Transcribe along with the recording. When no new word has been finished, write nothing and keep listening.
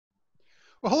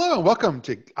Well, hello and welcome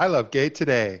to I Love Gay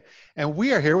today. And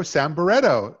we are here with Sam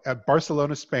Barreto at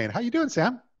Barcelona, Spain. How you doing,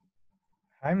 Sam?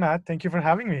 Hi, Matt. Thank you for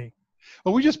having me.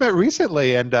 Well, we just met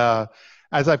recently, and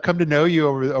as I've come to know you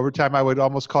over time, I would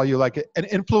almost call you like an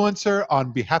influencer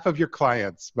on behalf of your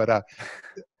clients. But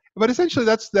essentially,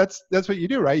 that's what you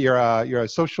do, right? You're a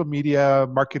social media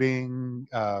marketing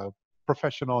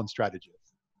professional and strategist.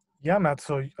 Yeah, Matt.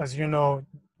 So, as you know,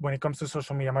 when it comes to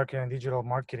social media marketing and digital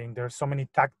marketing, there are so many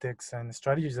tactics and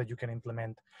strategies that you can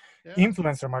implement. Yeah.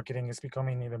 Influencer marketing is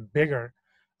becoming even bigger.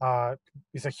 Uh,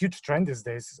 it's a huge trend these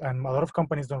days, and a lot of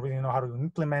companies don't really know how to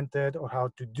implement it or how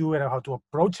to do it or how to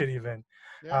approach it even.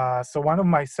 Yeah. So, one of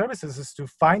my services is to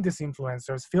find these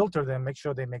influencers, filter them, make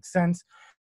sure they make sense,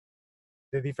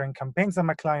 the different campaigns that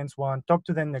my clients want, talk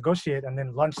to them, negotiate, and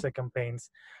then launch the campaigns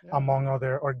Yeah. among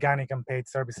other organic and paid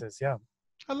services. Yeah.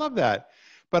 I love that.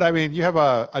 But I mean, you have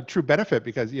a true benefit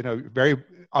because, very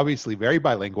obviously very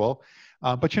bilingual,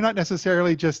 but you're not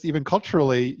necessarily just even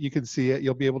culturally, you can see it.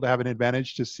 You'll be able to have an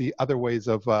advantage to see other ways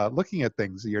of looking at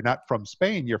things. You're not from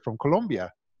Spain, you're from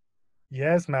Colombia.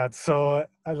 Yes, Matt. So,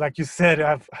 like you said,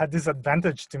 I've had this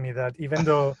advantage to me that even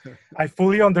though I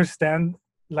fully understand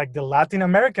like the Latin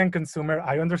American consumer,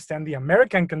 I understand the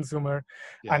American consumer,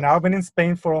 and Yes. I've been in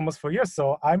Spain for almost 4 years,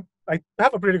 so I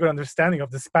have a pretty good understanding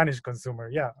of the Spanish consumer.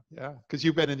 Yeah, Yeah. Because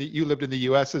you lived in the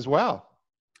US as well.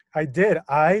 I did.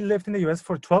 I lived in the U.S.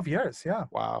 for 12 years. Yeah.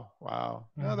 Wow. Wow.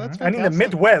 Oh, that's And in the fantastic.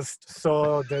 Midwest,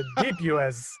 so the deep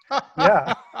U.S.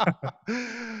 Yeah.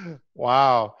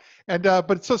 Wow. And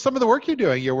but so some of the work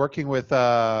you're working with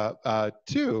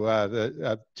two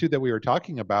that we were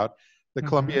talking about, the hmm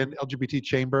Colombian LGBT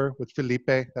Chamber with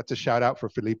Felipe. That's a shout out for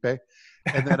Felipe.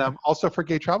 And then also for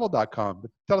gaytravel.com.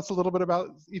 But tell us a little bit about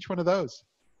each one of those.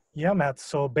 Yeah, Matt.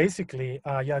 So basically,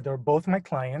 yeah, they're both my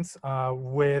clients.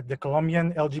 With the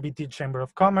Colombian LGBT Chamber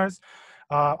of Commerce,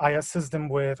 I assist them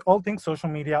with all things social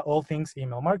media, all things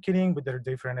email marketing with their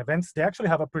different events. They actually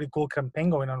have a pretty cool campaign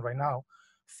going on right now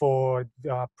for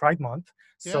Pride Month.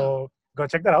 Yeah. So go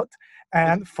check that out. Is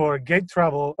And for Gate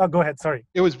Travel, oh, go ahead. Sorry.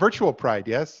 it was virtual Pride,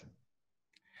 yes?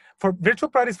 For Virtual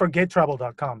Pride is for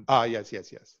gatetravel.com. Ah, yes,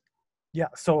 yes, yes. Yeah,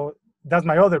 so that's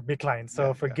my other big client. Yeah,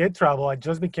 So for yeah. Gate Travel, I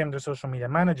just became their social media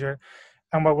manager.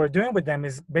 And what we're doing with them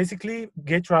is basically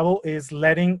Gate Travel is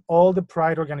letting all the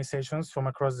pride organizations from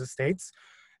across the states,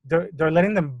 they're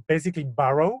letting them basically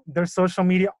borrow their social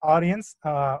media audience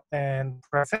and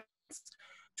presence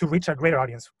to reach a greater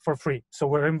audience for free. So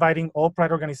we're inviting all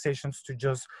pride organizations to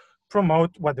just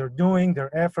promote what they're doing, their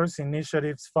efforts,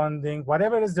 initiatives, funding,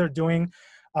 whatever it is they're doing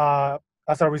uh,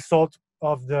 as a result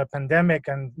of the pandemic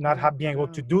and not Yeah, being able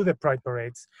yeah, to do the pride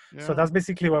parades. So yeah. that's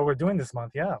basically what we're doing this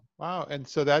month. Yeah. Wow. And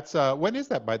so that's when is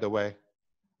that, by the way?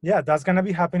 Yeah, that's gonna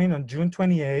be happening on June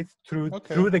 28th through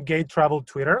Okay. the Gate Travel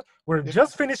Twitter. We're Yeah.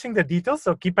 just finishing the details,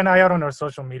 so keep an eye out on our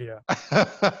social media.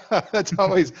 That's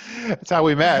always that's how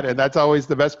we met, and that's always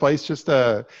the best place just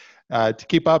to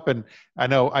keep up. And I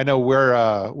know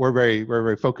we're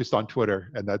very focused on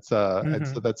Twitter, and so hmm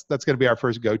that's going to be our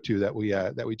first go-to that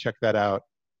we check that out.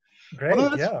 Well,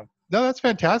 Great, yeah. no, that's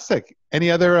fantastic. Any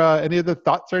other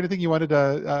thoughts or anything you wanted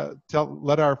to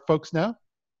let our folks know?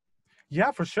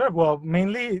 Yeah, for sure. Well,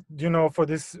 mainly, for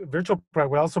this virtual pride,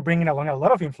 we're also bringing along a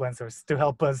lot of influencers to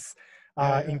help us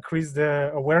Yeah, yeah. increase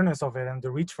the awareness of it and the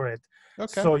reach for it.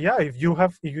 Okay. So yeah, if you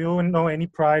know any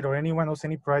pride or anyone knows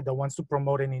any pride that wants to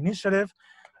promote an initiative,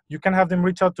 you can have them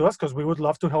reach out to us because we would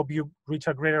love to help you reach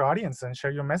a greater audience and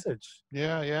share your message.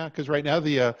 Yeah, yeah. Because right now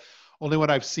the only one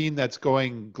I've seen that's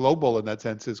going global in that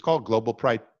sense is called Global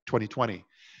Pride 2020,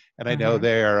 and I know hmm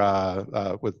they're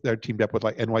they're teamed up with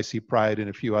like NYC Pride and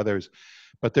a few others,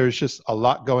 but there's just a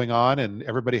lot going on, and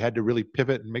everybody had to really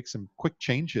pivot and make some quick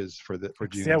changes for Yeah,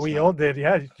 June. we So all did.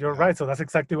 Yeah, you're yeah, right. So that's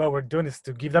exactly what we're doing is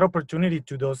to give that opportunity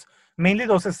to those, mainly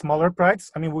those smaller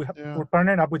prides. I mean, yeah, we're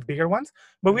partnering up with bigger ones,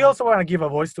 but we yeah. also want to give a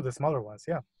voice to the smaller ones.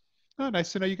 Yeah. Oh,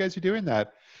 nice to know you guys are doing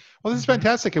that. Well, this is hmm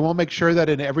fantastic, and we'll make sure that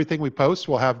in everything we post,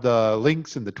 we'll have the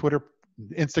links and the Twitter,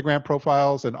 Instagram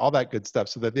profiles, and all that good stuff,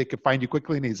 so that they can find you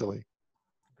quickly and easily.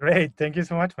 Great. Thank you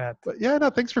so much, Matt. But yeah, no,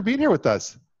 thanks for being here with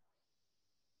us.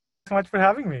 So much for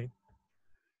having me.